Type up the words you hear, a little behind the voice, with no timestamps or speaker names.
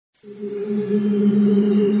This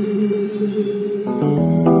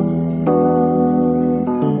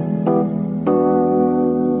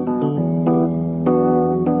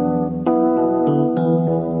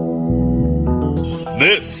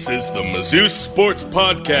is the Mizzou Sports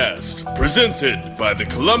Podcast, presented by the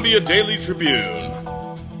Columbia Daily Tribune.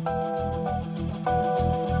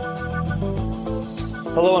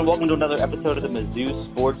 Hello and welcome to another episode of the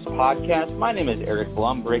Mizzou Sports Podcast. My name is Eric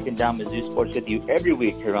Blum, breaking down Mizzou sports with you every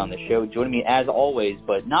week here on the show. Joining me as always,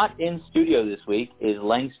 but not in studio this week, is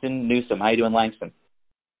Langston Newsome. How you doing, Langston?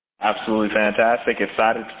 Absolutely fantastic.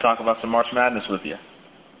 Excited to talk about some March Madness with you.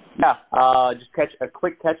 Yeah, just a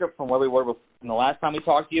quick catch-up from where we were from the last time we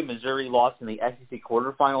talked to you. Missouri lost in the SEC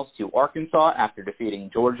quarterfinals to Arkansas after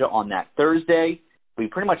defeating Georgia on that Thursday. We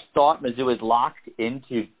pretty much thought Mizzou was locked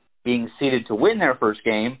into being seeded to win their first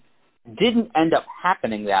game. Didn't end up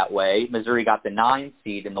happening that way. Missouri got the 9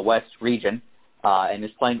 seed in the West region and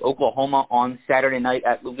is playing Oklahoma on Saturday night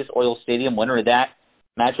at Lucas Oil Stadium. Winner of that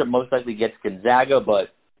matchup most likely gets Gonzaga, but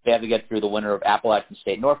they have to get through the winner of Appalachian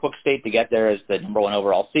State, Norfolk State to get there as the number 1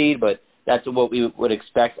 overall seed, but that's what we would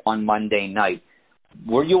expect on Monday night.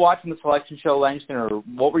 Were you watching the selection show, Langston, or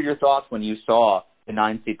what were your thoughts when you saw the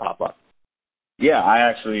 9 seed pop up? Yeah, I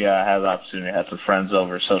actually had the opportunity to have some friends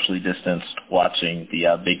over, socially distanced, watching the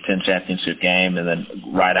Big Ten championship game, and then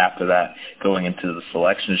right after that, going into the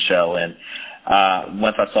selection show. And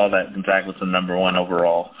once I saw that Gonzaga was the number 1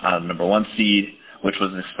 overall, number 1 seed, which was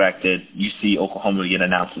expected, you see Oklahoma get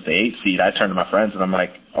announced as the 8th seed. I turned to my friends and I'm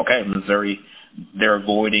like, okay, Missouri, they're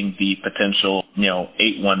avoiding the potential,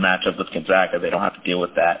 8-1 matchup with Gonzaga. They don't have to deal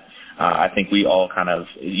with that. I think we all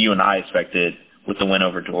you and I expected with the win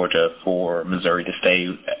over Georgia for Missouri to stay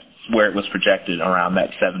where it was projected around that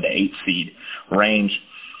 7 to 8 seed range.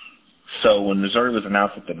 So when Missouri was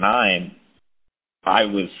announced at the 9, I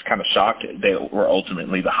was kind of shocked. They were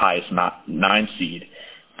ultimately the highest 9 seed,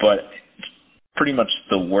 but pretty much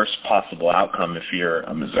the worst possible outcome if you're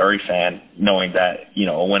a Missouri fan, knowing that,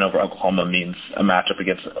 a win over Oklahoma means a matchup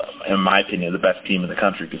against, in my opinion, the best team in the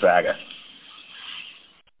country, Gonzaga.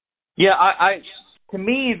 Yeah, to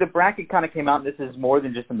me, the bracket kind of came out, and this is more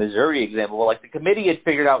than just a Missouri example. Well, the committee had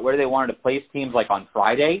figured out where they wanted to place teams, on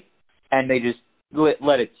Friday, and they just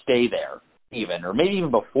let it stay there, even, or maybe even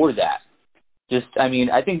before that.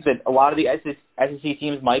 I think that a lot of the SEC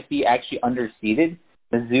teams might be actually underseeded,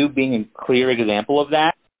 Mizzou being a clear example of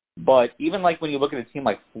that. But even when you look at a team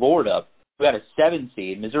like Florida, who had a 7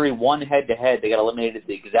 seed, Missouri won head-to-head. They got eliminated at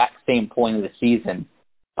the exact same point of the season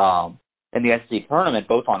in the SEC tournament,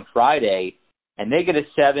 both on Friday, and they get a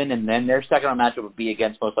 7, and then their second round matchup would be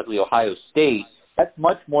against most likely Ohio State. That's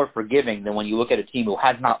much more forgiving than when you look at a team who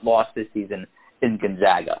has not lost this season in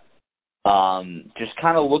Gonzaga. Just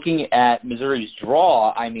kind of looking at Missouri's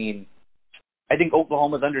draw, I think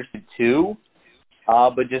Oklahoma's understood too.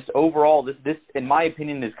 But just overall, this, in my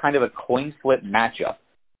opinion, is kind of a coin flip matchup.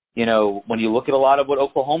 When you look at a lot of what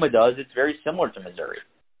Oklahoma does, it's very similar to Missouri.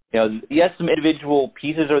 Yes, some individual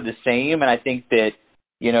pieces are the same, and I think that,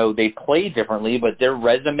 they play differently, but their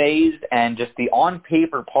resumes and just the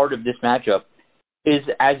on-paper part of this matchup is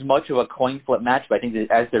as much of a coin flip matchup, I think,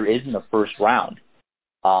 as there is in the first round.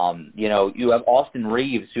 You have Austin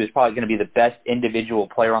Reeves, who is probably going to be the best individual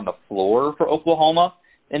player on the floor for Oklahoma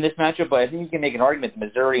in this matchup, but I think you can make an argument that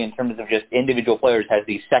Missouri, in terms of just individual players, has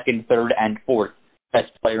the 2nd, 3rd, and 4th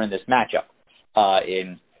best player in this matchup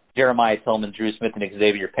in Jeremiah Tillman, Drew Smith, and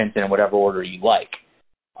Xavier Pinson in whatever order you like.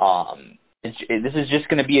 This is just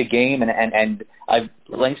going to be a game, and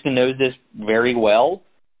Langston knows this very well,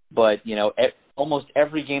 but, almost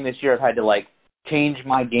every game this year I've had to, change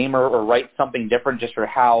my game or write something different just for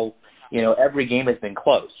how, every game has been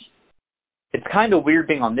close. It's kind of weird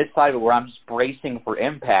being on this side of it where I'm just bracing for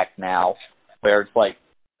impact now, where it's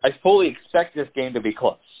I fully expect this game to be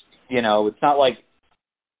close. It's not like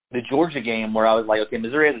the Georgia game where I was okay,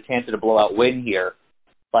 Missouri has a chance at a blowout win here.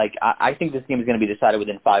 I think this game is going to be decided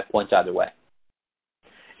within 5 points either way.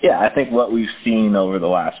 Yeah, I think what we've seen over the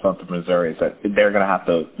last month of Missouri is that they're going to have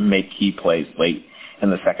to make key plays late in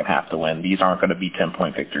the second half to win. These aren't going to be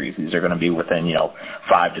 10-point victories. These are going to be within,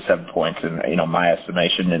 5 to 7 points in, my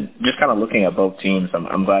estimation. And just kind of looking at both teams,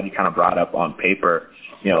 I'm glad you kind of brought up on paper,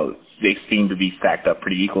 they seem to be stacked up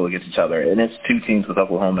pretty equal against each other. And it's 2 teams with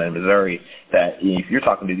Oklahoma and Missouri that if you're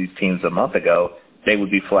talking to these teams a month ago, they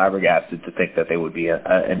would be flabbergasted to think that they would be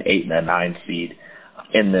an 8 and a 9 seed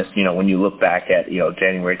in this. When you look back at,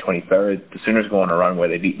 January 23rd, the Sooners go on a run where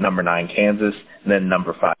they beat number 9 Kansas, and then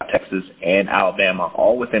number 5 Texas, and Alabama,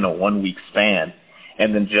 all within a 1-week span.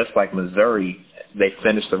 And then just like Missouri, they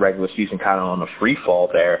finished the regular season kind of on a free fall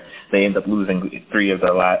there. They end up losing 3 of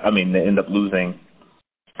their last. They end up losing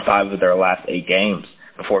 5 of their last 8 games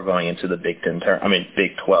before going into the Big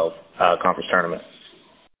 12 conference tournament.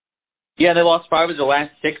 Yeah, they lost 5 of the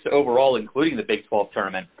last 6 overall, including the Big 12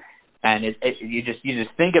 tournament. And you just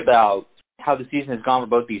think about how the season has gone for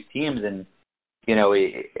both these teams, and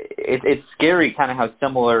it's scary kind of how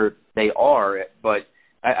similar they are. But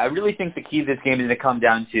I really think the key to this game is going to come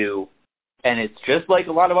down to, and it's just like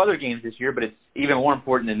a lot of other games this year, but it's even more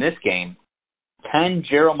important in this game. Can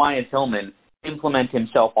Jeremiah Tillman implement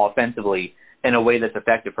himself offensively in a way that's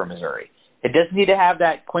effective for Missouri? It doesn't need to have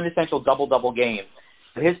that quintessential double-double game,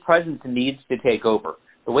 but his presence needs to take over.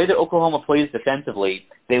 The way that Oklahoma plays defensively,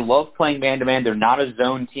 they love playing man-to-man. They're not a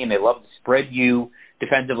zone team. They love to spread you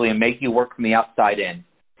defensively and make you work from the outside in.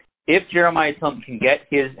 If Jeremiah Tillman can get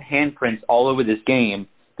his handprints all over this game,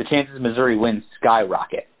 the chances Missouri wins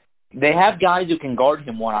skyrocket. They have guys who can guard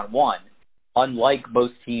him one-on-one, unlike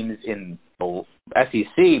most teams in the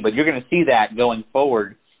SEC, but you're going to see that going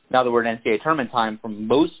forward now that we're in NCAA tournament time from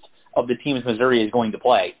most of the teams Missouri is going to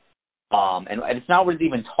play. And it's not worth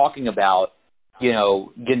even talking about,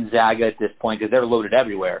 Gonzaga at this point because they're loaded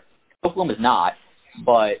everywhere. Oklahoma's not.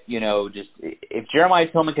 But, just if Jeremiah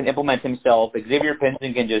Tillman can implement himself, Xavier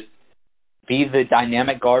Pinson can just be the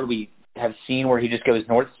dynamic guard we have seen where he just goes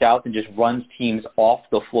north-south and just runs teams off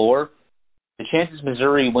the floor, the chances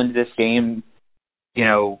Missouri wins this game,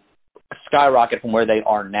 skyrocket from where they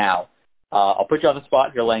are now. I'll put you on the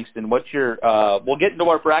spot here, Langston. What's your we'll get into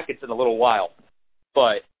our brackets in a little while,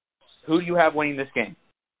 but who do you have winning this game?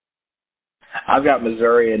 I've got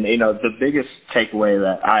Missouri, and, the biggest takeaway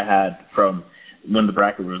that I had from when the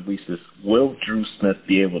bracket was released is, will Drew Smith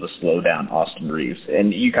be able to slow down Austin Reeves?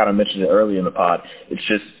 And you kind of mentioned it earlier in the pod. It's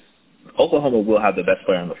just Oklahoma will have the best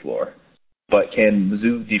player on the floor. But can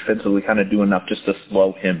Mizzou defensively kind of do enough just to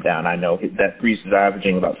slow him down? I know that Reeves is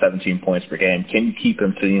averaging about 17 points per game. Can you keep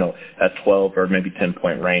him to, a 12 or maybe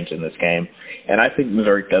 10-point range in this game? And I think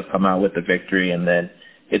Missouri does come out with the victory, and then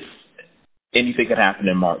anything could happen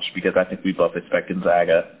in March because I think we both expect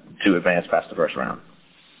Gonzaga to advance past the first round.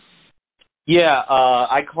 Yeah,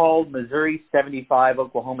 I called Missouri 75,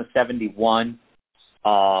 Oklahoma 71.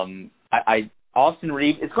 Austin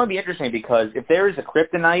Reeves, it's going to be interesting because if there is a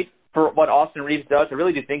kryptonite for what Austin Reeves does, I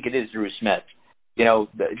really do think it is Drew Smith.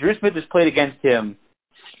 Drew Smith has played against him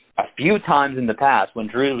a few times in the past when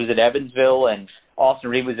Drew was at Evansville and Austin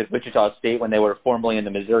Reeves was at Wichita State when they were formerly in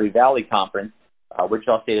the Missouri Valley Conference.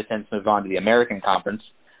 Wichita State has since moved on to the American Conference.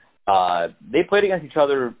 They played against each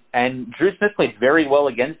other, and Drew Smith played very well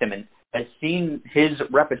against him and has seen his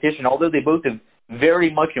repetition, although they both have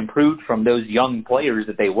very much improved from those young players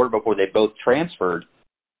that they were before they both transferred.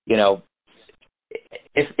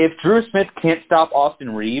 If Drew Smith can't stop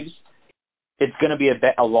Austin Reeves, it's going to be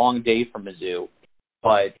a long day for Mizzou.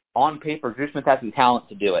 But on paper, Drew Smith has the talent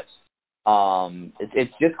to do it.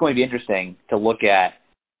 It's just going to be interesting to look at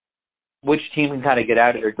which team can kind of get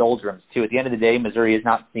out of their doldrums, too. At the end of the day, Missouri has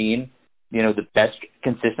not seen, the best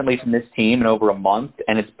consistently from this team in over a month,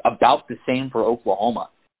 and it's about the same for Oklahoma.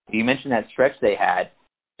 You mentioned that stretch they had,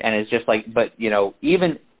 and it's just like, but,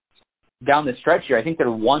 even down the stretch here, I think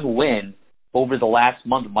their one win over the last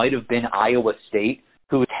month might have been Iowa State,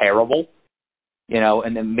 who is terrible,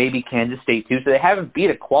 and then maybe Kansas State, too. So they haven't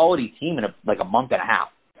beat a quality team in a month and a half.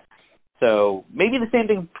 So maybe the same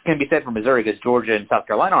thing can be said for Missouri because Georgia and South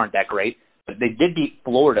Carolina aren't that great, but they did beat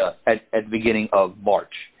Florida at the beginning of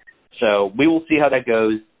March. So we will see how that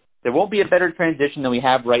goes. There won't be a better transition than we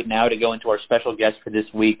have right now to go into our special guest for this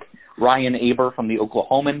week. Ryan Aber from the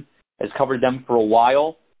Oklahoman has covered them for a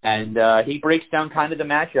while, and he breaks down kind of the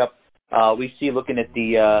matchup we see looking at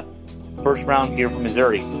the first round here for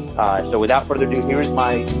Missouri. So without further ado, here is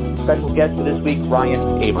my special guest for this week,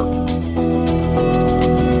 Ryan Aber.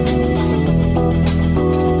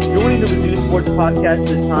 Joining the Mizzou Sports Podcast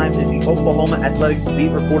this time is the Oklahoma Athletics beat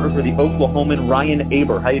reporter for the Oklahoman, Ryan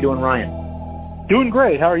Aber. How you doing, Ryan? Doing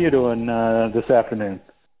great. How are you doing this afternoon?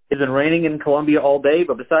 It's been raining in Columbia all day,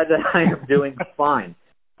 but besides that, I am doing fine.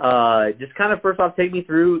 Just kind of first off, take me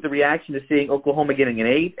through the reaction to seeing Oklahoma getting an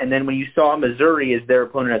 8, and then when you saw Missouri as their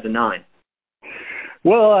opponent as a 9.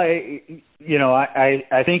 Well, I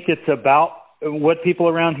think it's about what people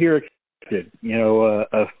around here expected.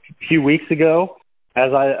 A few weeks ago,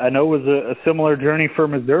 as I know was a similar journey for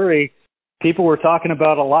Missouri, people were talking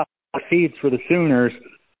about a lot of feeds for the Sooners,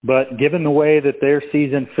 but given the way that their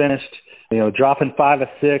season finished, dropping 5 of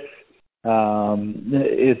 6,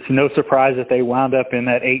 it's no surprise that they wound up in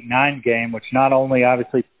that 8-9 game, which not only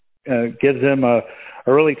obviously gives them a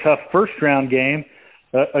really tough first-round game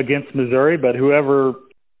against Missouri, but whoever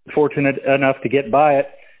fortunate enough to get by it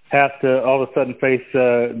has to all of a sudden face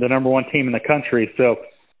the number one team in the country. So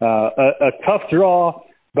a tough draw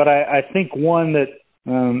but I think one that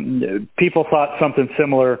people thought something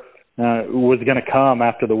similar was going to come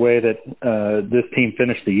after the way that this team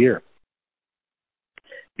finished the year.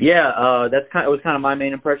 Yeah, it was kind of my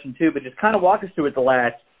main impression too. But just kind of walk us through it the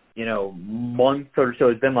last month or so.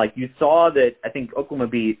 It's been like you saw that I think Oklahoma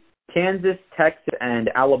beat Kansas, Texas, and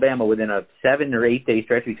Alabama within a 7 or 8 day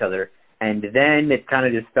stretch of each other, and then it kind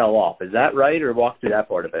of just fell off. Is that right, or walk through that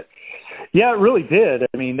part of it? Yeah, it really did.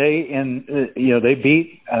 I mean, they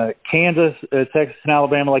beat Kansas, Texas, and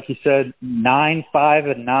Alabama, like you said, 9, 5,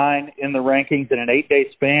 and 9 in the rankings in an 8 day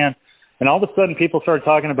span, and all of a sudden people started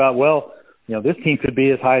talking about, well, this team could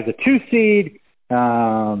be as high as a 2 seed,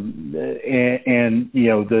 and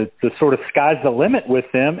the sort of sky's the limit with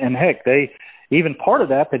them. And heck, even part of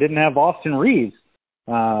that, they didn't have Austin Reeves,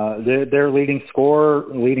 their leading scorer,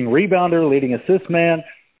 leading rebounder, leading assist man,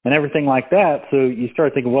 and everything like that. So you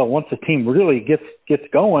start thinking, well, once the team really gets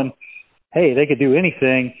going, hey, they could do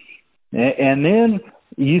anything. And then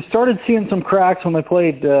you started seeing some cracks when they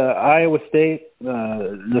played Iowa State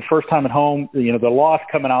the first time at home. The loss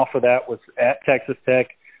coming off of that was at Texas Tech.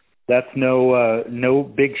 That's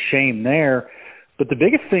no big shame there. But the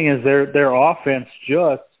biggest thing is their offense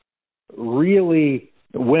just really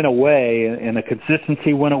went away, and the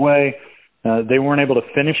consistency went away. They weren't able to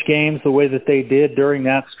finish games the way that they did during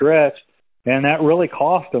that stretch, and that really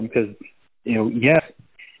cost them because, yes,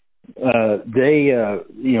 they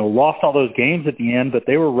lost all those games at the end, but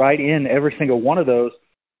they were right in every single one of those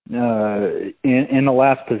in the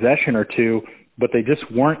last possession or two, but they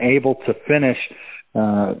just weren't able to finish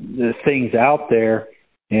the things out there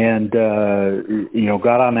and,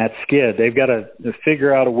 got on that skid. They've got to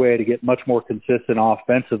figure out a way to get much more consistent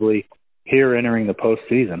offensively here entering the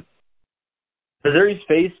postseason. Missouri's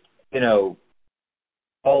faced,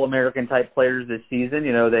 All-American type players this season.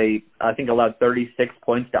 They, I think, allowed 36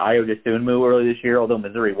 points to Ayo Dosunmu earlier this year, although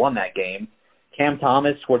Missouri won that game. Cam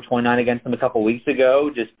Thomas scored 29 against them a couple weeks ago.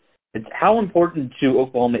 It's how important to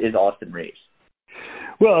Oklahoma is Austin Reeves?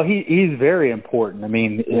 Well, he's very important. I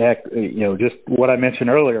mean, just what I mentioned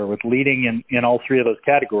earlier with leading in all three of those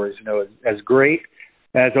categories. As great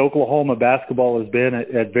as Oklahoma basketball has been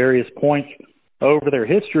at various points over their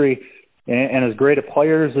history, and as great of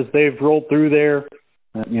players as they've rolled through there,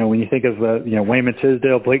 when you think of Wayman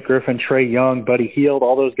Tisdale, Blake Griffin, Trey Young, Buddy Hield,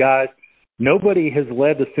 all those guys, nobody has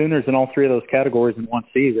led the Sooners in all three of those categories in one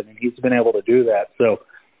season, and he's been able to do that. So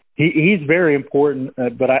he's very important.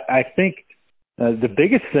 But I think the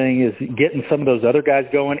biggest thing is getting some of those other guys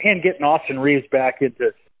going and getting Austin Reeves back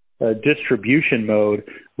into distribution mode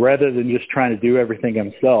rather than just trying to do everything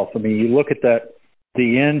himself. I mean, you look at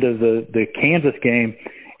the end of the Kansas game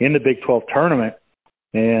in the Big 12 tournament,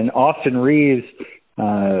 and Austin Reeves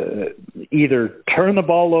either turned the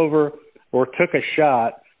ball over or took a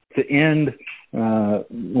shot to end,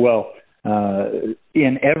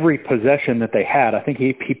 in every possession that they had. I think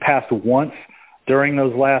he passed once during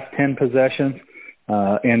those last 10 possessions,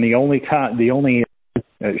 and the only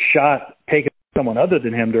shot taken by someone other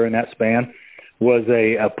than him during that span was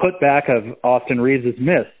a putback of Austin Reeves'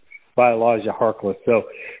 miss by Elijah Harkless. So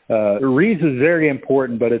Reeves is very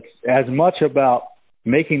important, but it's as much about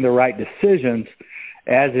making the right decisions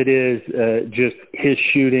as it is just his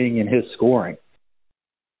shooting and his scoring.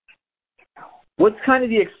 What's kind of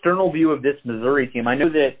the external view of this Missouri team? I know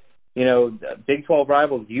that, Big 12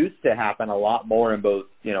 rivals used to happen a lot more in both,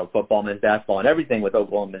 football, men's basketball, and everything with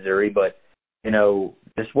Oklahoma and Missouri, but,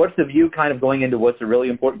 just what's the view kind of going into what's a really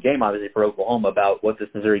important game, obviously, for Oklahoma about what this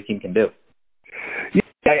Missouri team can do?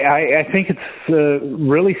 I think it's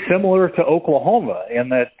really similar to Oklahoma in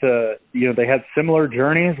that, they had similar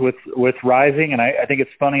journeys with rising. And I think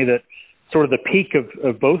it's funny that sort of the peak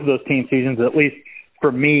of both of those team seasons, at least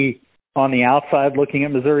for me on the outside looking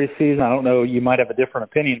at Missouri's season, I don't know, you might have a different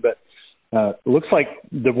opinion, but it looks like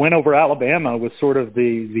the win over Alabama was sort of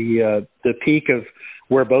the peak of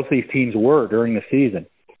where both these teams were during the season.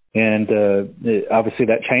 And obviously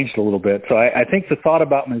that changed a little bit. So I think the thought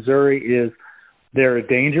about Missouri is they're a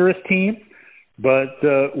dangerous team, but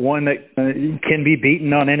one that can be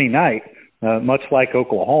beaten on any night, much like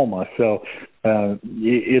Oklahoma. So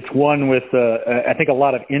it's one with, I think, a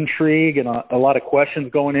lot of intrigue and a lot of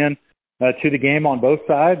questions going in to the game on both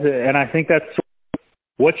sides. And I think that's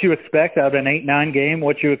what you expect out of an 8-9 game,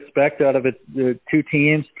 what you expect out of two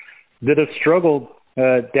teams that have struggled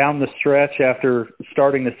down the stretch after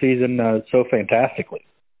starting the season so fantastically.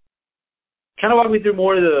 Kind of walk me through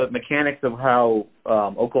more of the mechanics of how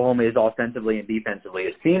Oklahoma is offensively and defensively.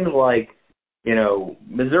 It seems like,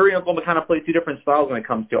 Missouri and Oklahoma kind of play two different styles when it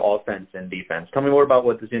comes to offense and defense. Tell me more about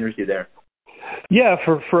what the Sooners do there. Yeah,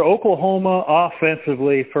 for Oklahoma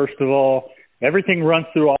offensively, first of all, everything runs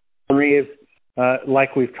through Austin Reeves,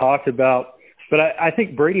 like we've talked about. But I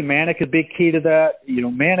think Brady Manick is a big key to that.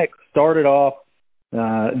 Manick started off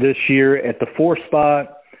this year at the 4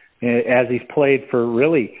 spot, as he's played for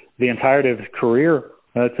really the entirety of his career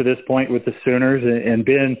to this point with the Sooners, and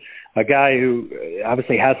been a guy who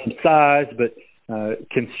obviously has some size, but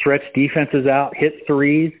can stretch defenses out, hit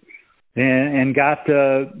threes, and got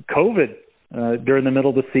COVID during the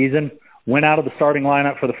middle of the season, went out of the starting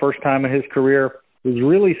lineup for the first time in his career, was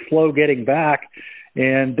really slow getting back,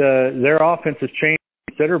 and their offense has changed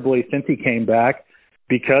considerably since he came back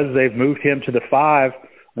because they've moved him to the 5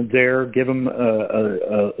 there, give him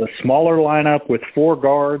a smaller lineup with 4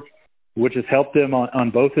 guards, which has helped him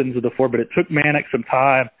on both ends of the floor, but it took Manick some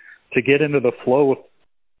time to get into the flow of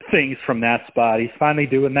things from that spot. He's finally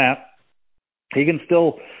doing that. He can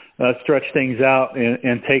still stretch things out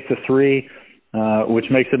and take the 3, which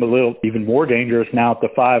makes him a little even more dangerous now at the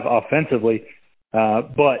 5 offensively.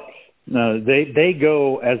 But they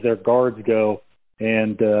go as their guards go,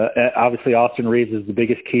 and obviously Austin Reeves is the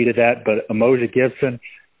biggest key to that, but Umoja Gibson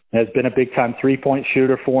has been a big-time three-point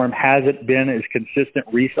shooter for him, hasn't been as consistent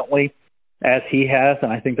recently as he has,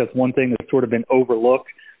 and I think that's one thing that's sort of been overlooked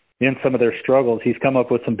in some of their struggles. He's come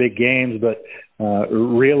up with some big games, but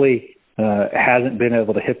really hasn't been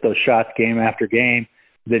able to hit those shots game after game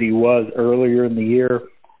that he was earlier in the year.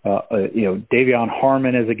 Davion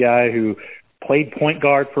Harmon is a guy who played point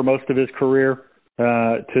guard for most of his career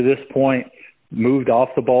to this point, moved off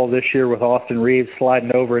the ball this year with Austin Reeves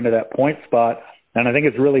sliding over into that point spot, and I think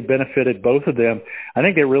it's really benefited both of them. I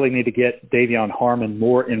think they really need to get Davion Harmon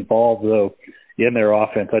more involved, though, in their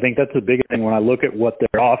offense. I think that's the biggest thing when I look at what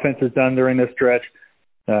their offense has done during this stretch.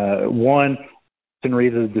 One, Austin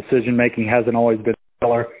Reeves' decision-making hasn't always been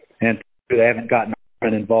stellar, and two, they haven't gotten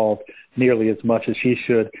involved nearly as much as he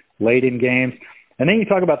should late in games. And then you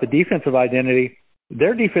talk about the defensive identity.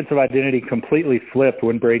 Their defensive identity completely flipped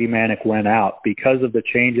when Brady Manick went out because of the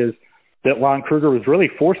changes that Lon Kruger was really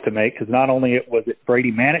forced to make, because not only was it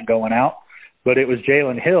Brady Manick going out, but it was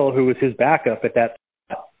Jalen Hill who was his backup at that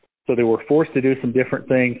time. So they were forced to do some different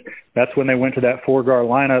things. That's when they went to that 4-guard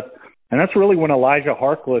lineup. And that's really when Elijah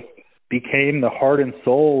Harkless became the heart and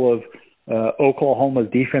soul of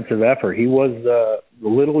Oklahoma's defensive effort. He was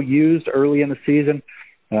little used early in the season,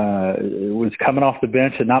 was coming off the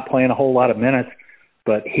bench and not playing a whole lot of minutes,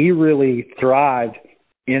 but he really thrived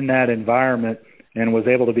in that environment and was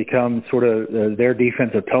able to become sort of their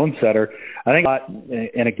defensive tone setter. I think,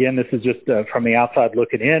 and again, this is just from the outside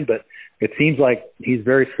looking in, but it seems like he's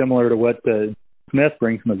very similar to what Smith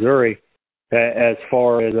brings Missouri as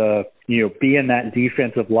far as, being that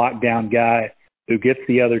defensive lockdown guy who gets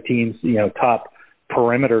the other team's, top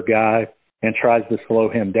perimeter guy and tries to slow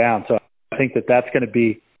him down. So I think that that's going to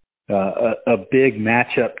be a big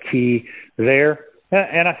matchup key there.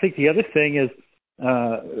 And I think the other thing is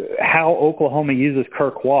how Oklahoma uses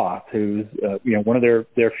Kirk Watt, who's, one of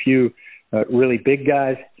their few really big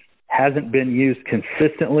guys, hasn't been used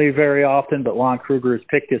consistently very often, but Lon Kruger has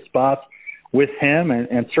picked his spots with him,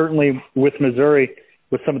 and certainly with Missouri,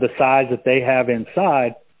 with some of the size that they have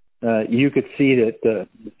inside, you could see that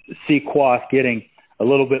Quas getting a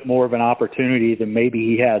little bit more of an opportunity than maybe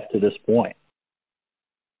he has to this point.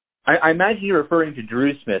 I imagine you're referring to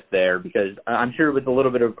Drew Smith there, because I'm sure with a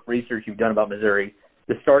little bit of research you've done about Missouri,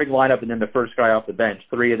 the starting lineup and then the first guy off the bench,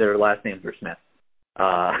 3 of their last names are Smith.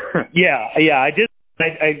 Yeah, I did.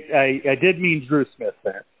 I did mean Drew Smith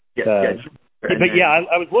there. But yeah,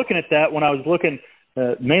 I was looking at that when I was looking,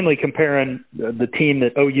 mainly comparing the team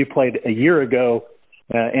that OU played a year ago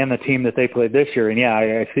and the team that they played this year. And yeah,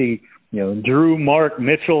 I see, Drew, Mark,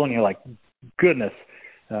 Mitchell, and you're like, goodness,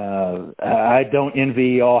 I don't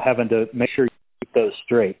envy y'all having to make sure you keep those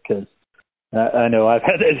straight, because I know I've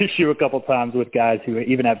had that issue a couple times with guys who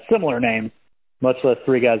even have similar names, much less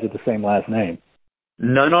 3 guys with the same last name.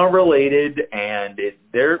 None are related, and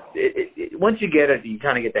once you get it, you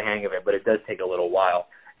kind of get the hang of it, but it does take a little while.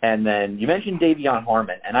 And then you mentioned Davion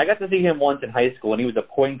Harmon, and I got to see him once in high school, and he was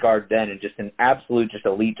a point guard then and just an absolute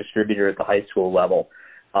elite distributor at the high school level.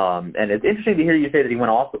 And it's interesting to hear you say that he went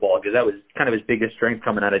off the ball, because that was kind of his biggest strength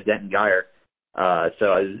coming out of Denton Guyer.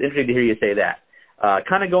 So it was interesting to hear you say that.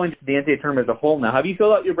 Kind of going to the NCAA tournament as a whole now, have you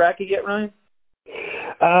filled out your bracket yet, Ryan?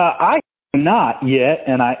 I have not yet,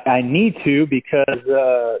 and I need to,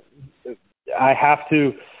 because I have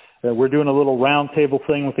to. We're doing a little roundtable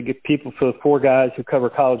thing with the people, for the 4 guys who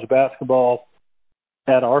cover college basketball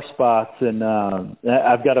at our spots, and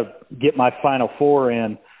I've got to get my Final 4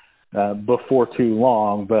 in before too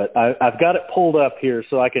long. But I've got it pulled up here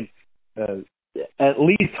so I can at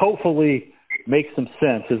least hopefully make some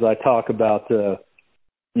sense as I talk about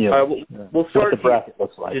We'll start what the bracket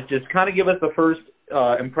looks like. Just kind of give us the first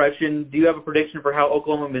impression. Do you have a prediction for how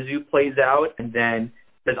Oklahoma Mizzou plays out? And then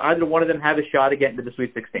does either one of them have a shot at getting to the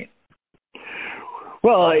Sweet 16?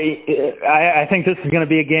 Well, I think this is going to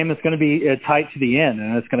be a game that's going to be tight to the end,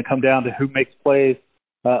 and it's going to come down to who makes plays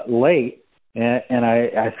late. And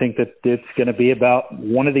I think that it's going to be about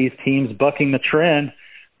one of these teams bucking the trend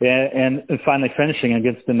and finally finishing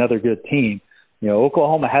against another good team.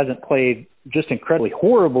 Oklahoma hasn't played just incredibly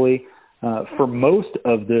horribly for most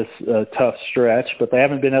of this tough stretch, but they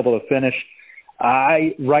haven't been able to finish.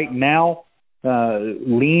 I, right now,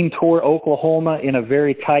 lean toward Oklahoma in a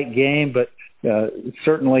very tight game, but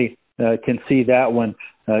certainly can see that one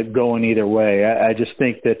going either way. I just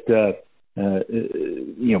think that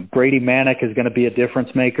Brady Manick is going to be a difference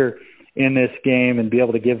maker in this game and be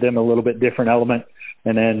able to give them a little bit different element.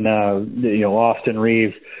 And then Austin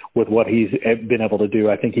Reeves, with what he's been able to do,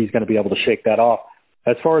 I think he's going to be able to shake that off.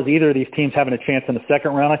 As far as either of these teams having a chance in the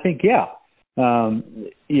second round, I think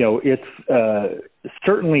it's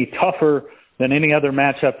certainly tougher than any other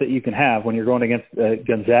matchup that you can have when you're going against a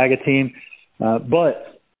Gonzaga team.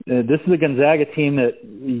 But this is a Gonzaga team that,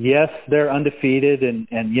 yes, they're undefeated,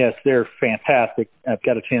 and yes, they're fantastic. I've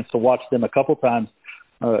got a chance to watch them a couple times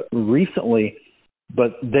recently,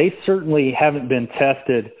 but they certainly haven't been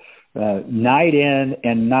tested night in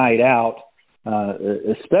and night out,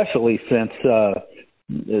 especially since the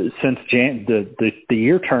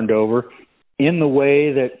year turned over, in the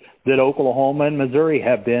way that Oklahoma and Missouri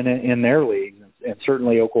have been in their leagues, and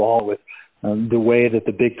certainly Oklahoma with the way that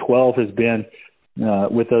the Big 12 has been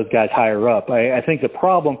with those guys higher up. I think the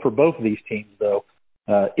problem for both of these teams, though,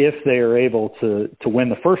 if they are able to win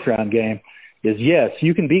the first round game, is yes,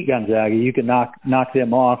 you can beat Gonzaga, you can knock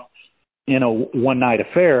them off in a one-night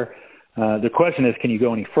affair. The question is, can you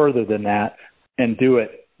go any further than that and do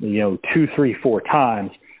it, 2, 3, 4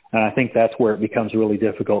 times? And I think that's where it becomes really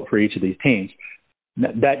difficult for each of these teams.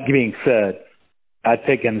 That being said, I'd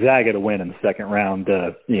pick Gonzaga to win in the second round,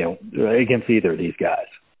 against either of these guys.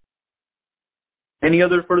 Any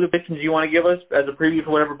other further predictions you want to give us as a preview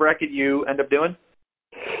for whatever bracket you end up doing?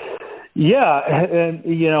 Yeah, and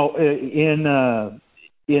in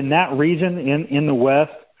that region in the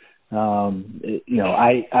West,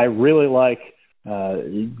 I really like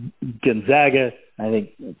Gonzaga. I think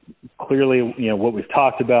clearly, what we've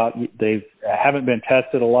talked about, they haven't been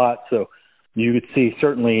tested a lot, so you could see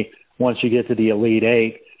certainly once you get to the Elite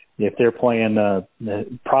Eight, if they're playing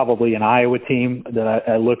probably an Iowa team that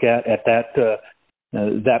I look at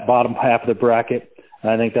that bottom half of the bracket,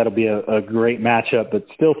 I think that'll be a great matchup, but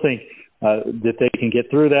still think that they can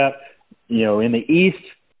get through that. In the East,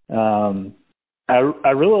 I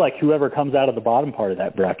really like whoever comes out of the bottom part of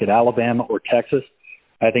that bracket, Alabama or Texas.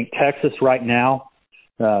 I think Texas right now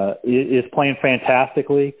is playing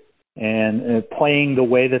fantastically and playing the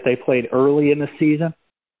way that they played early in the season,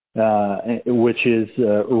 which is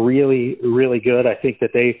really, really good. I think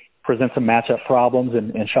that they present some matchup problems,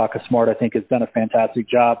 and Shaka Smart, I think, has done a fantastic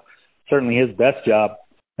job, certainly his best job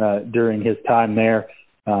during his time there.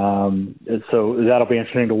 So that'll be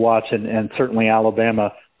interesting to watch, and certainly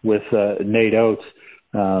Alabama with Nate Oates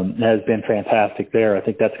has been fantastic there. I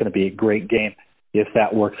think that's going to be a great game if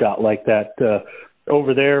that works out like that.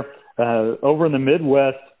 Over there, over in the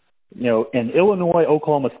Midwest, an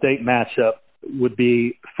Illinois-Oklahoma State matchup would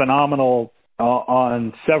be phenomenal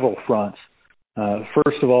on several fronts.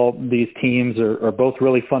 First of all, these teams are both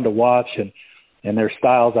really fun to watch, and their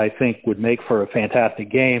styles, I think, would make for a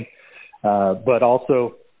fantastic game. But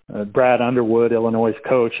also Brad Underwood, Illinois'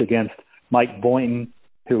 coach, against Mike Boynton,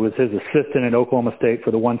 who was his assistant at Oklahoma State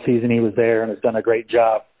for the one season he was there and has done a great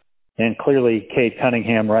job. And clearly Cade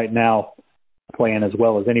Cunningham right now playing as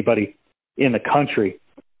well as anybody in the country.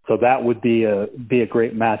 So that would be a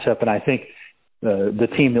great matchup. And I think the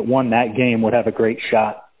team that won that game would have a great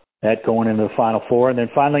shot at going into the Final Four. And then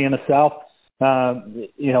finally in the South,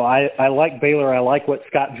 I like Baylor. I like what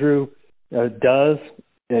Scott Drew does,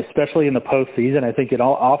 especially in the postseason. I think it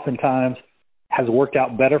oftentimes has worked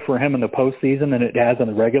out better for him in the postseason than it has in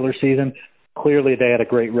the regular season. Clearly, they had a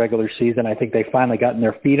great regular season. I think they finally gotten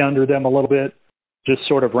their feet under them a little bit, just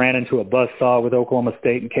sort of ran into a buzzsaw with Oklahoma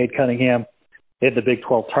State and Cade Cunningham in the Big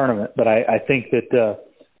 12 tournament. But I think that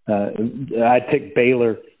I'd pick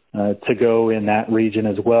Baylor to go in that region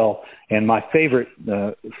as well. And my favorite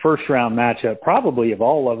first-round matchup, probably of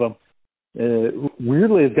all of them,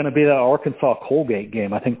 weirdly is going to be that Arkansas-Colgate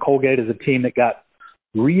game. I think Colgate is a team that got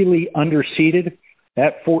really underseeded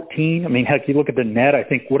at 14. I mean, heck, you look at the net, I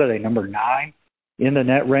think, what are they, number 9 in the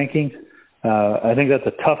net rankings? I think that's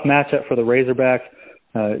a tough matchup for the Razorbacks.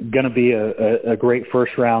 Going to be a great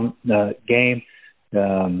first-round game.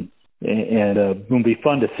 and it'll be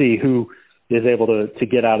fun to see who is able to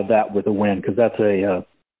get out of that with a win, because that's a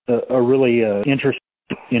really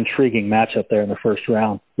intriguing matchup there in the first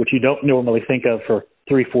round, which you don't normally think of for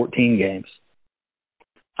 3-14 games.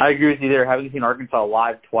 I agree with you there. Having seen Arkansas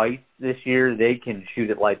live twice this year, they can shoot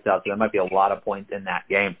it lights out. So there might be a lot of points in that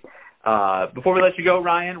game. Before we let you go,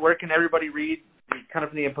 Ryan, where can everybody read, kind of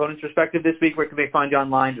from the opponent's perspective this week? Where can they find you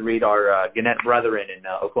online to read our Gannett brethren in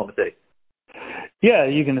Oklahoma City? Yeah,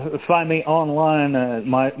 you can find me online,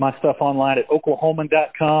 my stuff online at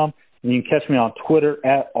Oklahoman.com. And you can catch me on Twitter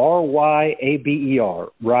at RYABER,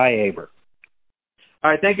 Rye Aber. All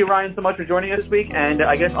right, thank you, Ryan, so much for joining us this week, and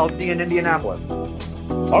I guess I'll see you in Indianapolis.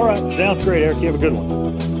 All right, sounds great, Eric. You have a good one.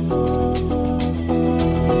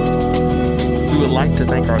 We would like to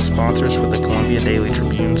thank our sponsors for the Columbia Daily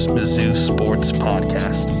Tribune's Mizzou Sports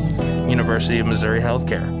Podcast. University of Missouri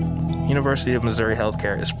Healthcare. University of Missouri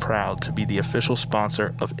Healthcare is proud to be the official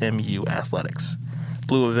sponsor of MU Athletics.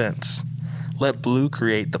 Blue Events. Let Blue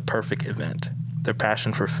create the perfect event. Their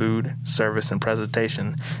passion for food, service, and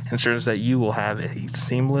presentation ensures that you will have a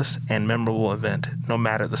seamless and memorable event, no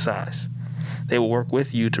matter the size. They will work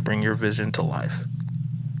with you to bring your vision to life.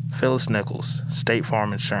 Phyllis Nichols, State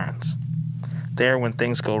Farm Insurance. There when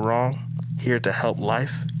things go wrong, here to help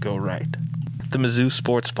life go right. The Mizzou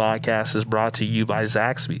Sports Podcast is brought to you by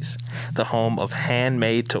Zaxby's, the home of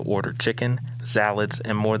handmade-to-order chicken, salads,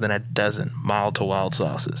 and more than a dozen mild-to-wild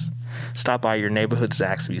sauces. Stop by your neighborhood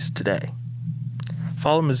Zaxby's today.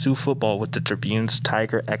 Follow Mizzou football with the Tribune's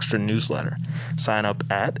Tiger Extra newsletter. Sign up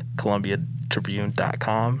at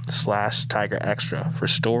columbiatribune.com/Tiger Extra for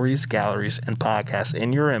stories, galleries, and podcasts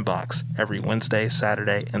in your inbox every Wednesday,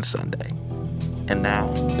 Saturday, and Sunday. And now,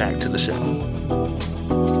 back to the show.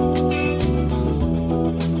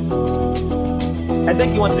 And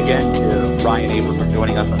thank you once again to Ryan Aber for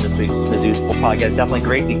joining us on this week's Mizzou Sports Podcast. Definitely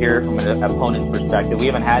great to hear from an opponent's perspective. We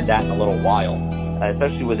haven't had that in a little while,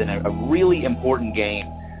 especially within a really important game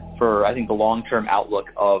for, I think, the long-term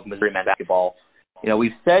outlook of Missouri men's basketball. You know,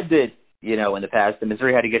 we've said that, you know, in the past that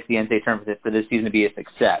Missouri had to get to the NCAA tournament for this season to be a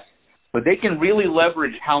success. But they can really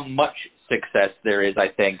leverage how much success there is, I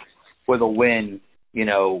think, with a win, you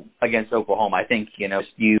know, against Oklahoma. I think, you know,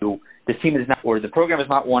 this team is not, or the program has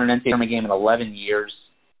not won an NCAA tournament game in 11 years,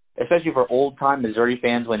 especially for old-time Missouri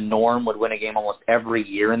fans when Norm would win a game almost every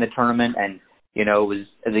year in the tournament. And, you know, it was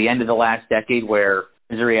at the end of the last decade where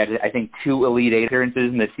Missouri had, I think, 2 Elite Eight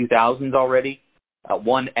appearances in the 2000s already.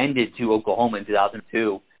 One ended to Oklahoma in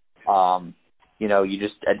 2002. You know,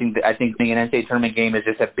 I think being an NCAA tournament game is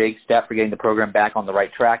just a big step for getting the program back on the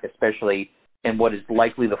right track, especially in what is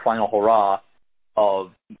likely the final hurrah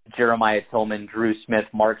of Jeremiah Tillman, Drew Smith,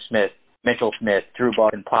 Mark Smith, Mitchell Smith, Drew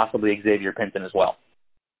Buck, and possibly Xavier Pinton as well.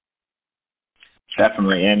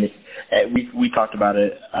 Definitely, and we talked about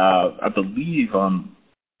it, I believe,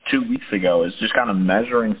 2 weeks ago. Is just kind of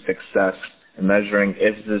measuring success and measuring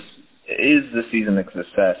if this season a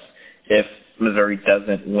success if Missouri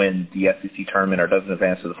doesn't win the SEC tournament or doesn't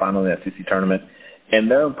advance to the final of the SEC tournament.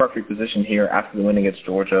 And they're in perfect position here after the win against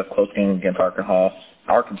Georgia, close game against Arkansas.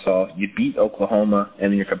 You beat Oklahoma,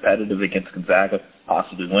 and then you're competitive against Gonzaga,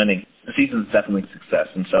 possibly winning. The season's definitely a success,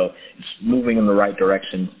 and so it's moving in the right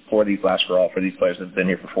direction for these players that have been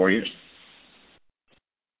here for 4 years.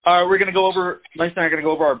 We're going to go over, Langston and I are going to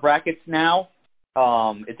go over our brackets now.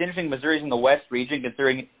 It's interesting, Missouri's in the West region,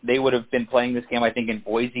 considering they would have been playing this game, I think, in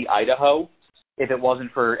Boise, Idaho, if it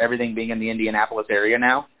wasn't for everything being in the Indianapolis area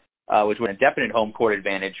now, which would have a definite home court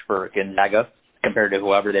advantage for Gonzaga compared to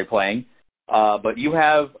whoever they're playing. But you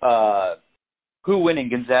have who winning,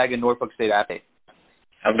 Gonzaga and Norfolk State Athlete?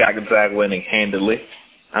 I've got Gonzaga winning handily.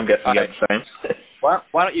 I'm guessing you got the same.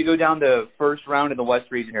 Why don't you go down the first round in the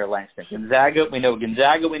West region here, Langston? Gonzaga, we know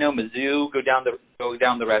Mizzou. Go down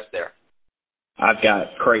the rest there. I've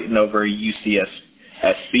got Creighton over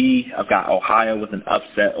UCSB. I've got Ohio with an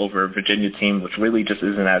upset over a Virginia team, which really just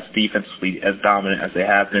isn't as defensively as dominant as they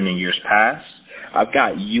have been in years past. I've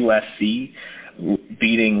got USC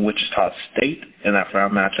beating Wichita State in that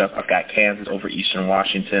round matchup. I've got Kansas over Eastern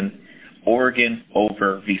Washington, Oregon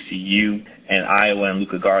over VCU, and Iowa and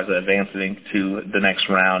Luka Garza advancing to the next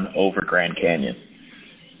round over Grand Canyon.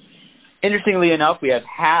 Interestingly enough, we have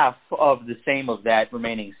half of the same of that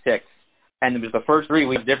remaining 6, and it was the first 3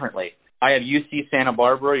 we have differently. I have UC Santa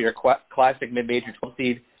Barbara, your classic mid-major 12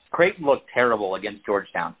 seed. Creighton looked terrible against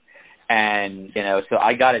Georgetown. And, you know, so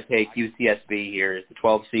I got to take UCSB here as the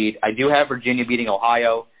 12 seed. I do have Virginia beating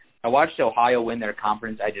Ohio. I watched Ohio win their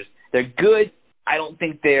conference. They're good. I don't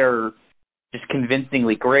think they're just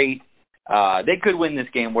convincingly great. They could win this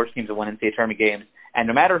game. Worst teams have won NCAA tournament games. And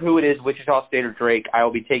no matter who it is, Wichita State or Drake, I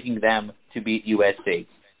will be taking them to beat USC.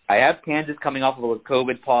 I have Kansas coming off of a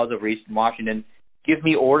COVID pause over Eastern Washington. Give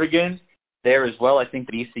me Oregon there as well. I think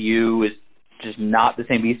the ECU is just not the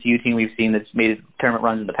same ECU team we've seen that's made tournament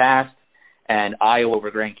runs in the past, and Iowa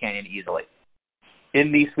over Grand Canyon easily.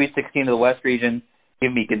 In the Sweet 16 of the West region,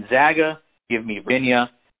 give me Gonzaga, give me Virginia.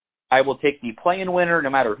 I will take the play-in winner, no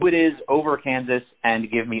matter who it is, over Kansas, and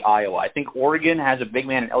give me Iowa. I think Oregon has a big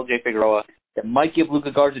man in LJ Figueroa that might give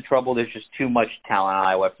Luka Garza trouble. There's just too much talent on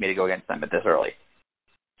Iowa for me to go against them at this early.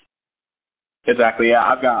 Exactly, yeah.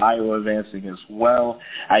 I've got Iowa advancing as well.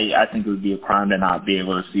 I think it would be a crime to not be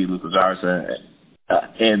able to see Luka Garza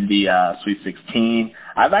in the Sweet 16.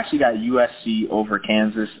 I've actually got USC over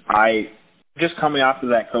Kansas. Just coming off of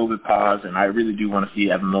that COVID pause, and I really do want to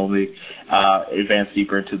see Evan Mobley advance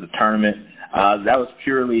deeper into the tournament. That was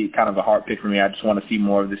purely kind of a hard pick for me. I just want to see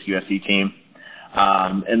more of this USC team.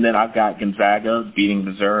 And then I've got Gonzaga beating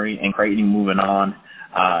Missouri and Creighton moving on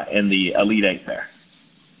in the Elite Eight there.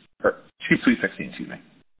 Sweet 16, excuse me.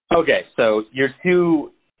 Okay, so your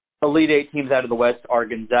two Elite Eight teams out of the West are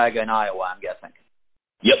Gonzaga and Iowa, I'm guessing.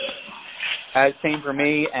 Yep. As same for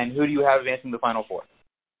me, and who do you have advancing the Final Four?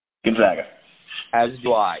 Gonzaga. As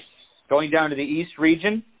do I. Going down to the East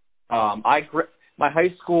region, my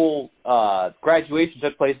high school graduation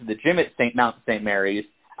took place at the gym at St. Mary's.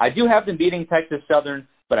 I do have them beating Texas Southern,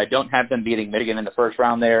 but I don't have them beating Michigan in the first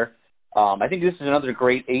round there. I think this is another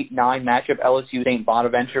great 8-9 matchup, LSU St.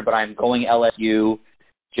 Bonaventure, but I'm going LSU.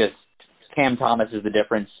 Just Cam Thomas is the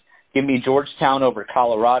difference. Give me Georgetown over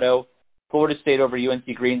Colorado, Florida State over UNC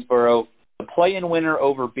Greensboro, the play-in winner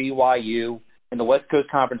over BYU. In the West Coast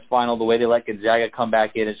Conference Final, the way they let Gonzaga come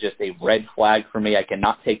back in is just a red flag for me. I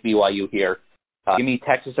cannot take BYU here. Give me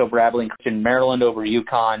Texas over Abilene Christian, Maryland over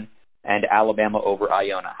UConn, and Alabama over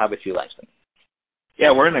Iona. How about you, Langston?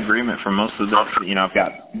 Yeah, we're in agreement for most of those. I've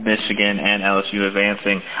got Michigan and LSU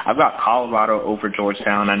advancing. I've got Colorado over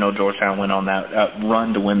Georgetown. I know Georgetown went on that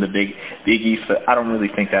run to win the Big East, but I don't really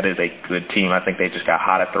think that is a good team. I think they just got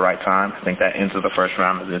hot at the right time. I think that ends with the first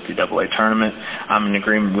round of the NCAA tournament. I'm in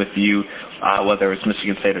agreement with you, whether it's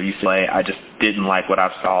Michigan State or UCLA. I just didn't like what I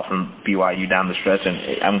saw from BYU down the stretch,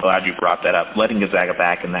 and I'm glad you brought that up. Letting Gonzaga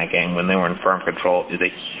back in that game when they were in firm control is a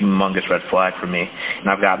humongous red flag for me. And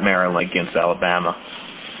I've got Maryland against Alabama.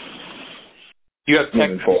 You have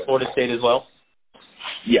Texas and Florida State as well?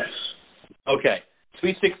 Yes. Okay.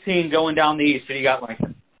 Sweet 16 going down the East. Who do you got,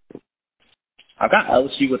 Langston? I've got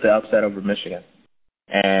LSU with the upset over Michigan.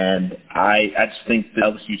 And I just think the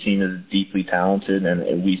LSU team is deeply talented,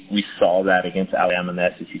 and we saw that against Alabama in the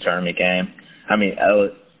SEC tournament game.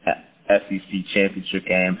 SEC championship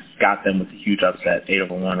game. Got them with a huge upset,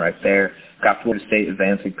 8-1 right there. Got Florida State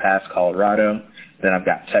advancing past Colorado. Then I've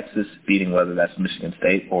got Texas beating whether that's Michigan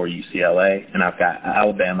State or UCLA. And I've got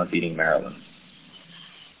Alabama beating Maryland.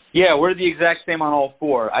 Yeah, we're the exact same on all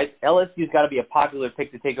four. LSU's got to be a popular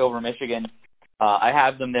pick to take over Michigan. I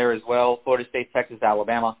have them there as well, Florida State, Texas,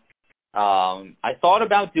 Alabama. I thought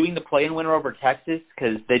about doing the play-in winner over Texas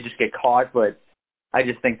because they just get caught, but I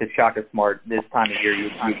just think that Shaka Smart this time of year, you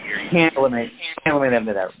can't eliminate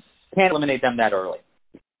them that early.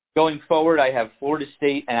 Going forward, I have Florida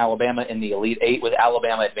State and Alabama in the Elite Eight, with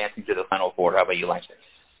Alabama advancing to the Final Four. How about you, Langston?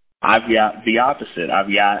 I've got the opposite.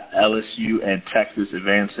 I've got LSU and Texas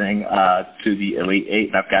advancing to the Elite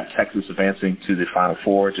Eight, and I've got Texas advancing to the Final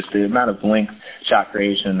Four. Just the amount of length, shot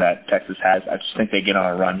creation that Texas has, I just think they get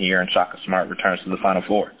on a run here, and Shaka Smart returns to the Final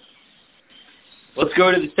Four. Let's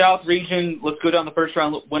go to the South region. Let's go down the first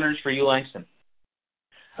round winners for you, Langston.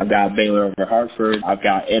 I've got Baylor over Hartford. I've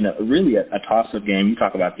got a toss-up game. You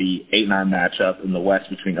talk about the 8-9 matchup in the West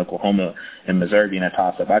between Oklahoma and Missouri being a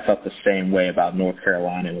toss-up. I felt the same way about North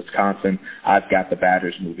Carolina and Wisconsin. I've got the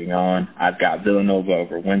Badgers moving on. I've got Villanova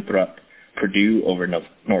over Winthrop, Purdue over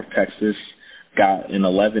North Texas. Got an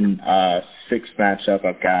 11-6 matchup.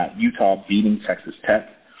 I've got Utah beating Texas Tech.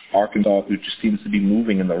 Arkansas, who just seems to be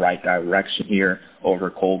moving in the right direction here, over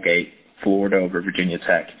Colgate. Florida over Virginia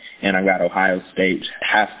Tech. And I've got Ohio State.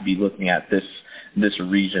 Has to be looking at this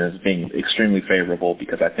region as being extremely favorable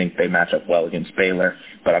because I think they match up well against Baylor.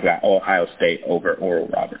 But I've got Ohio State over Oral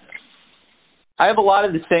Roberts. I have a lot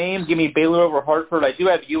of the same. Give me Baylor over Hartford. I do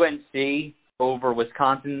have UNC over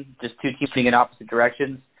Wisconsin, just two teams moving in opposite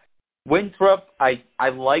directions. Winthrop, I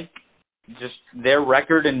like just their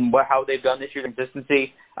record and how they've done this year,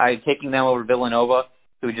 consistency. I'm taking them over Villanova,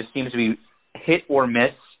 who just seems to be hit or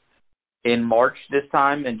miss in March this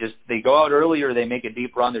time, and just they go out early or they make a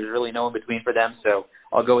deep run. There's really no in between for them, so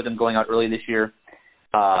I'll go with them going out early this year.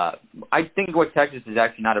 I think what Texas is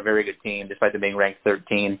actually not a very good team, despite them being ranked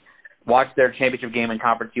 13. Watched their championship game in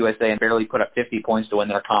Conference USA and barely put up 50 points to win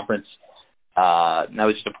their conference. That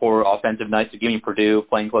was just a poor offensive night, so give me Purdue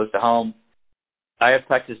playing close to home. I have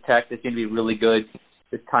Texas Tech. They seem to be really good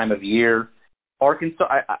this time of year. Arkansas,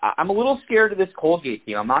 I'm a little scared of this Colgate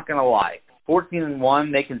team. I'm not going to lie.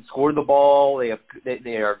 14-1, they can score the ball.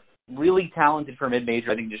 They are really talented for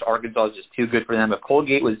mid-major. I think just Arkansas is just too good for them. If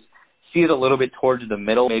Colgate was seated a little bit towards the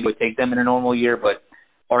middle, maybe it would take them in a normal year, but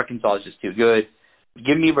Arkansas is just too good.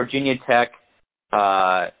 Give me Virginia Tech,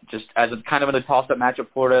 just as a kind of in a toss-up matchup,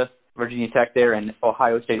 Florida, Virginia Tech there, and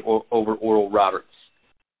Ohio State over Oral Roberts.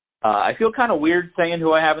 I feel kind of weird saying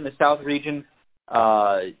who I have in the South region,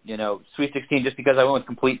 Sweet 16, just because I went with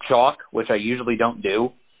complete chalk, which I usually don't do.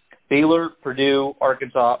 Baylor, Purdue,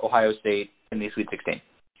 Arkansas, Ohio State in the Sweet 16.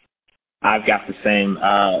 I've got the same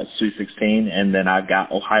Sweet 16, and then I've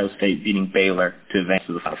got Ohio State beating Baylor to advance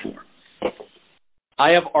to the Final Four.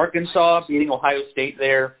 I have Arkansas beating Ohio State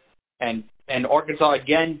there, and Arkansas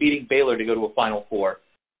again beating Baylor to go to a Final Four.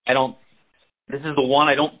 This is the one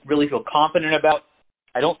I don't really feel confident about.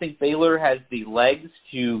 I don't think Baylor has the legs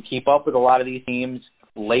to keep up with a lot of these teams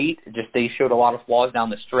late. They showed a lot of flaws down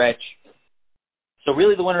the stretch. So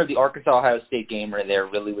really the winner of the Arkansas-Ohio State game right there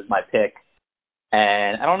really was my pick.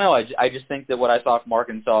 And I don't know, I just think that what I saw from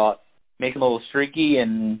Arkansas makes them a little streaky,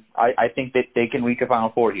 and I think that they can reach a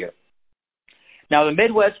Final Four here. Now the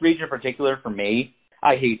Midwest region in particular, for me,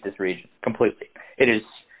 I hate this region completely. It is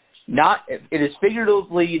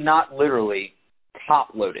figuratively, not literally,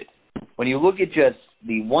 top-loaded. When you look at just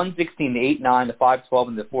the 1-16, the 8-9, the 5-12,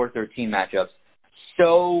 and the 4-13 matchups,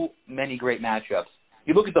 so many great matchups.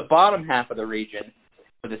 You look at the bottom half of the region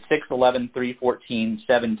for the 6-11, 3-14,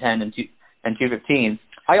 7-10, and 2-15,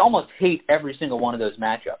 I almost hate every single one of those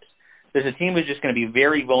matchups. There's a team who's just going to be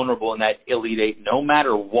very vulnerable in that Elite Eight no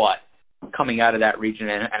matter what coming out of that region,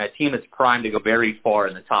 and a team that's primed to go very far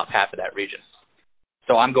in the top half of that region.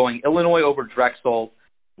 So I'm going Illinois over Drexel,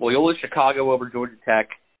 Loyola Chicago over Georgia Tech,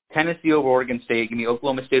 Tennessee over Oregon State, give me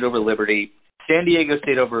Oklahoma State over Liberty, San Diego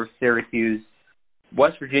State over Syracuse,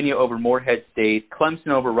 West Virginia over Morehead State, Clemson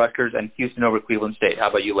over Rutgers, and Houston over Cleveland State. How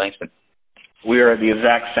about you, Langston? We are the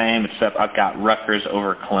exact same, except I've got Rutgers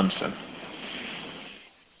over Clemson.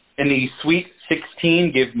 In the Sweet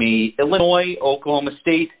 16, give me Illinois, Oklahoma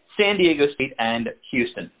State, San Diego State, and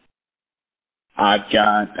Houston. I've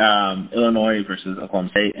got Illinois versus Oklahoma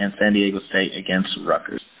State and San Diego State against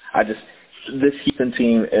Rutgers. This Houston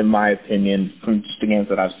team, in my opinion, from just the games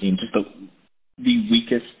that I've seen, just the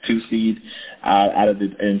weakest two seed out of the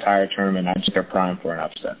entire tournament. I just are primed for an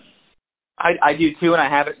upset. I do too, and I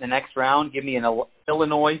have it in the next round. Give me an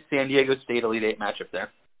Illinois, San Diego State Elite Eight matchup there.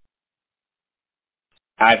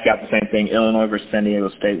 I've got the same thing, Illinois versus San Diego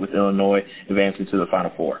State, with Illinois advancing to the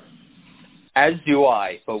Final Four. As do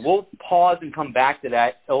I, but we'll pause and come back to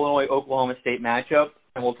that Illinois-Oklahoma State matchup,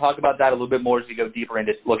 and we'll talk about that a little bit more as we go deeper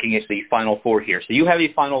into looking at the Final Four here. So you have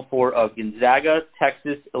a Final Four of Gonzaga,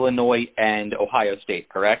 Texas, Illinois, and Ohio State,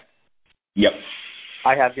 correct? Yep.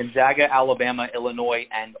 I have Gonzaga, Alabama, Illinois,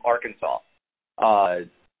 and Arkansas.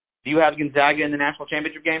 Do you have Gonzaga in the national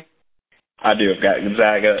championship game? I do. I've got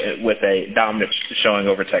Gonzaga with a dominant showing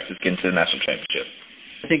over Texas getting to the national championship.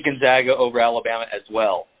 I think Gonzaga over Alabama as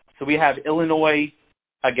well. So we have Illinois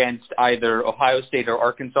against either Ohio State or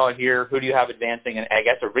Arkansas here. Who do you have advancing? And I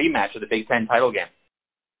guess a rematch of the Big Ten title game.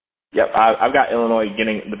 Yep, I've got Illinois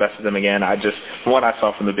getting the best of them again. From what I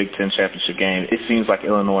saw from the Big Ten championship game, it seems like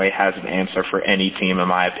Illinois has an answer for any team, in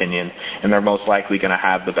my opinion, and they're most likely going to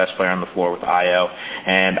have the best player on the floor with Io.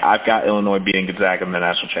 And I've got Illinois beating Gonzaga in the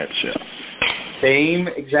national championship.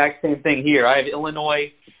 Exact same thing here. I have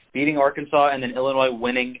Illinois beating Arkansas and then Illinois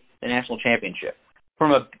winning the national championship.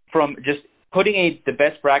 From just putting the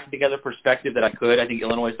best bracket together perspective that I could, I think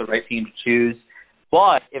Illinois is the right team to choose.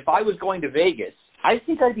 But if I was going to Vegas, I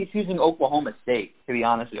think I'd be choosing Oklahoma State, to be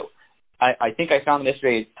honest with you. I think I found them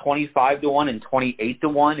yesterday at 25-1 and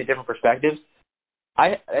 28-1 at different perspectives.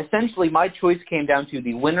 Essentially, my choice came down to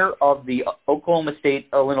the winner of the Oklahoma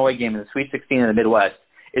State-Illinois game in the Sweet 16 in the Midwest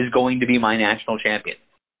is going to be my national champion.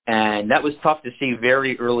 And that was tough to see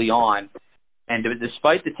very early on. And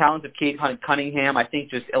despite the talents of Cade Cunningham, I think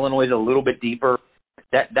just Illinois is a little bit deeper.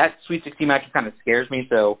 That Sweet 16 matchup kind of scares me,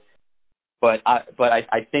 But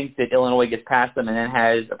I think that Illinois gets past them and then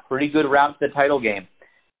has a pretty good route to the title game.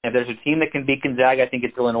 And if there's a team that can beat Gonzaga, I think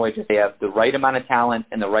it's Illinois. Just they have the right amount of talent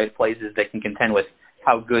in the right places that can contend with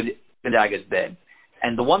how good Gonzaga's been.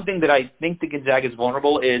 And the one thing that I think that Gonzaga is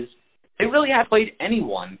vulnerable is they really haven't played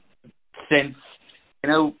anyone since,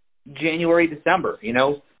 January, December.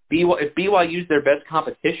 If BYU's their best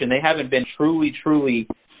competition, they haven't been truly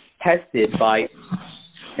tested by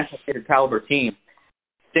a caliber team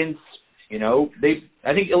since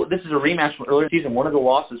I think this is a rematch from earlier season. One of the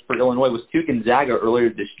losses for Illinois was to Gonzaga earlier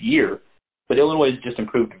this year, but Illinois has just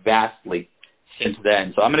improved vastly since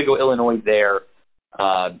then. So I'm going to go Illinois there.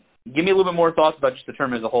 Give me a little bit more thoughts about just the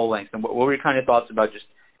tournament as a whole, Langston. What were your kind of thoughts about just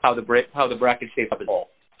how the bracket shaped up as a whole?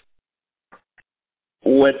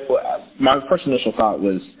 My first initial thought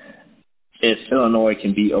was, if Illinois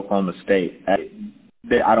can beat Oklahoma State,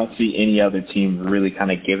 I don't see any other team really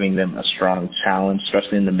kind of giving them a strong challenge,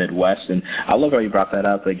 especially in the Midwest. And I love how you brought that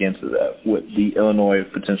up against with the Illinois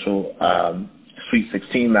potential Sweet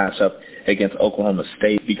 16 matchup against Oklahoma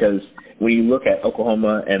State, because when you look at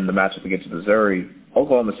Oklahoma and the matchup against Missouri,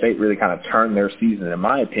 Oklahoma State really kind of turned their season, in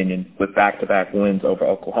my opinion, with back-to-back wins over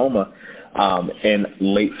Oklahoma in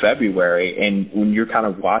late February. And when you're kind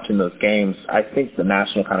of watching those games, I think the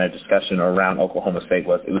national kind of discussion around Oklahoma State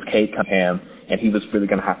was Cade Cunningham, and he was really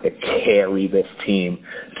going to have to carry this team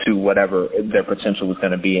to whatever their potential was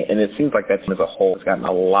going to be. And it seems like that team as a whole has gotten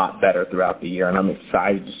a lot better throughout the year, and I'm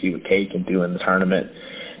excited to see what Cade can do in the tournament.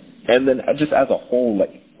 And then just as a whole,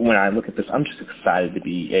 when I look at this, I'm just excited to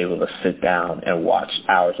be able to sit down and watch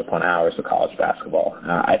hours upon hours of college basketball.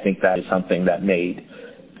 I think that is something that made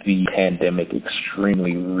the pandemic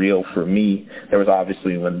extremely real for me. There was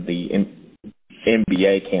obviously when the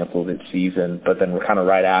NBA canceled its season, but then kind of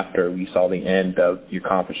right after we saw the end of your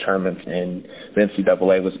conference tournaments and the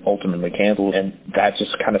NCAA was ultimately canceled, and that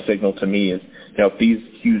just kind of signaled to me is, if these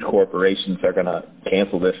huge corporations are going to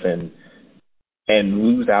cancel this and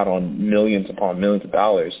lose out on millions upon millions of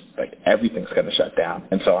dollars, everything's going to shut down.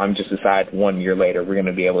 And so I'm just decided 1 year later we're going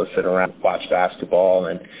to be able to sit around and watch basketball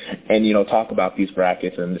and talk about these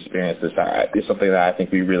brackets and experiences. It's something that I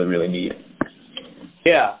think we really, really need.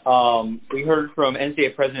 Yeah, we heard from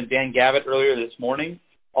NCAA President Dan Gavitt earlier this morning.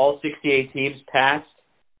 All 68 teams passed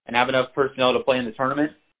and have enough personnel to play in the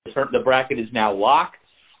tournament. The bracket is now locked,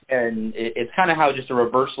 and it's kind of how just a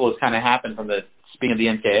reversal has kind of happened from the speaking of the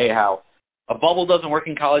NCAA, how a bubble doesn't work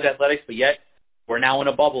in college athletics, but yet we're now in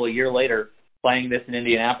a bubble a year later playing this in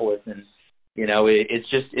Indianapolis, and it's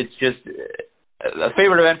just a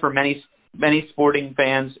favorite event for many sporting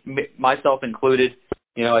fans, myself included.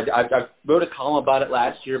 I wrote a column about it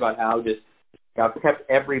last year about how just I've kept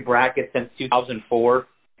every bracket since 2004,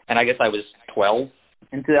 and I guess I was 12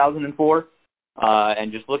 in 2004,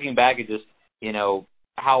 and just looking back at just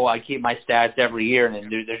how I keep my stats every year,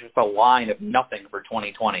 and there's just a line of nothing for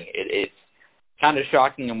 2020. It's kind of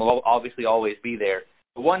shocking and will obviously always be there.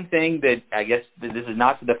 The one thing that I guess this is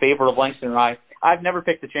not to the favor of Langston and I've never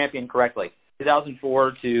picked the champion correctly.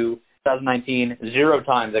 2004 to 2019, 0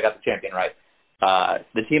 times I got the champion right.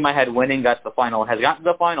 The team I had winning got to the final, has gotten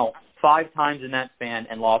to the final 5 times in that span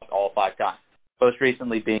and lost all 5 times. Most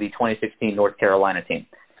recently being the 2016 North Carolina team.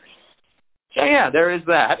 So yeah, there is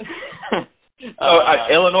that.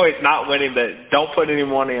 Illinois is not winning. Don't put any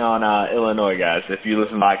money on Illinois, guys. If you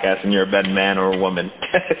listen to podcasts and you're a betting man or a woman,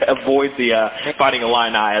 avoid the fighting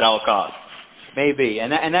Illini at all costs. Maybe,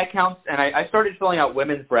 and that counts. And I started filling out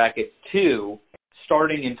women's brackets too,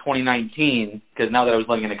 starting in 2019, because now that I was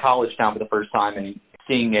living in a college town for the first time and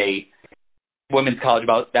seeing a women's college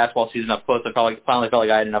basketball season up close, I finally felt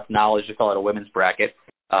like I had enough knowledge to fill out a women's bracket.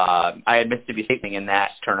 I had Mississippi State in that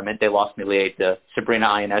tournament. They lost me late to Sabrina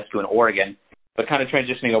Ionescu in Oregon. But kind of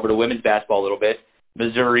transitioning over to women's basketball a little bit,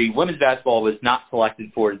 Missouri women's basketball was not selected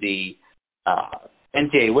for the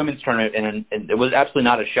NCAA women's tournament, and it was absolutely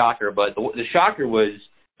not a shocker. But the shocker was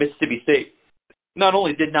Mississippi State not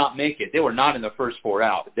only did not make it, they were not in the first 4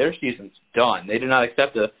 out. Their season's done. They did not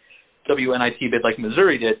accept a WNIT bid like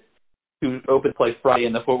Missouri did, who opened play Friday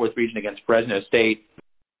in the Fort Worth region against Fresno State.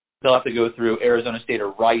 They'll have to go through Arizona State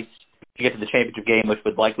or Rice to get to the championship game, which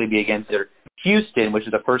would likely be against their Houston, which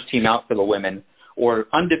is the first team out for the women, or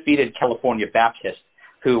undefeated California Baptist,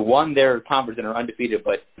 who won their conference and are undefeated,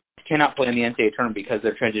 but cannot play in the NCAA tournament because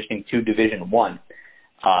they're transitioning to Division I.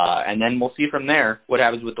 And then we'll see from there what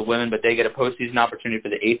happens with the women, but they get a postseason opportunity for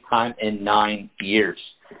the 8th time in 9 years.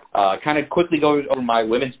 Kind of quickly go over my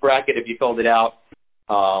women's bracket if you filled it out.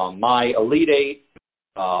 My Elite 8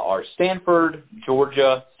 are Stanford,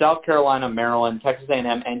 Georgia, South Carolina, Maryland, Texas A&M,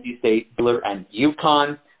 NC State, Baylor, and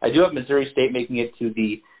UConn. I do have Missouri State making it to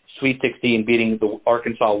the Sweet 16, beating the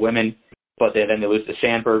Arkansas women, but then they lose to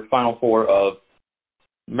Stanford. Final 4 of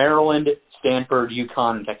Maryland, Stanford,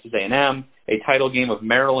 UConn, and Texas A&M. A title game of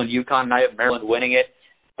Maryland, UConn, and I have Maryland winning it.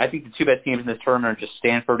 I think the 2 best teams in this tournament are just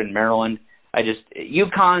Stanford and Maryland.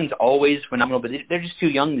 UConn's always phenomenal, but they're just too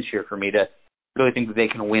young this year for me to really think that they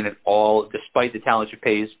can win it all, despite the talent of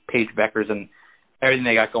Paige Beckers and everything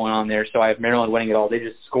they got going on there. So I have Maryland winning it all. They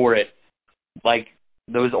just score it like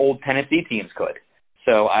those old Tennessee teams could.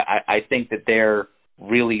 So I think that they're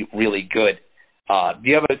really, really good. Do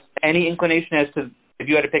you have any inclination as to if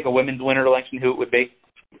you had to pick a women's winner, Langston, who it would be?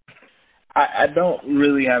 I don't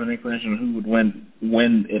really have an inclination on who would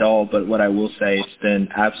win it all, but what I will say, it's been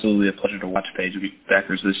absolutely a pleasure to watch Paige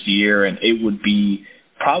Bueckers this year, and it would be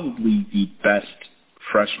probably the best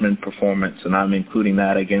freshman performance, and I'm including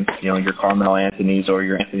that against, your Carmel Anthony's or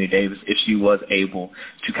your Anthony Davis, if she was able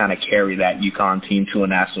to kind of carry that UConn team to a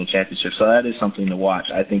national championship. So that is something to watch.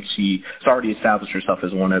 I think she's already established herself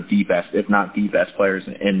as one of the best, if not the best players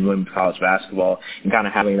in women's college basketball, and kind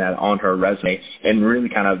of having that on her resume and really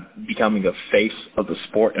kind of becoming a face of the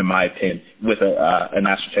sport, in my opinion, with a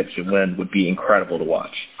national championship win would be incredible to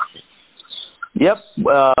watch. Yep. We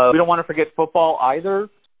don't want to forget football either.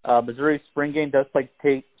 Missouri's spring game does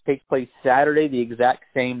take place Saturday, the exact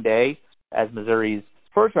same day as Missouri's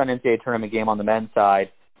first-round NCAA tournament game on the men's side.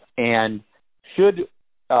 And should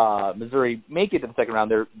Missouri make it to the second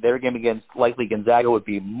round, their game against likely Gonzaga would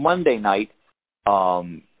be Monday night,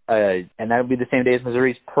 and that would be the same day as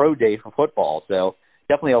Missouri's pro day for football. So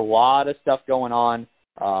definitely a lot of stuff going on.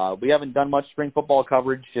 We haven't done much spring football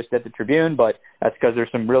coverage just at the Tribune, but that's because there's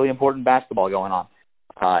some really important basketball going on.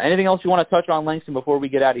 Anything else you want to touch on, Langston, before we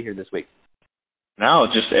get out of here this week? No,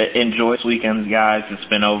 just enjoy this weekend, guys. It's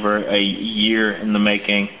been over a year in the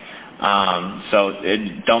making. So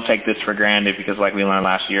don't take this for granted because, like we learned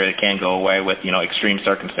last year, it can go away with, extreme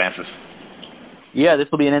circumstances. Yeah, this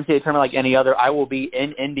will be an NCAA tournament like any other. I will be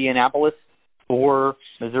in Indianapolis for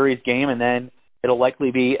Missouri's game, and then it'll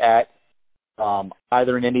likely be at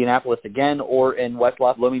either in Indianapolis again or in West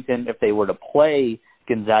Los Bloomington if they were to play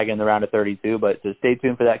Gonzaga in the round of 32, but so stay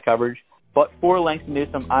tuned for that coverage. But for Langston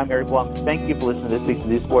Newsome, I'm Eric Blum. Thank you for listening to this week's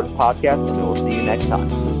Mizzou Sports Podcast, and we will see you next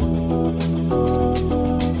time.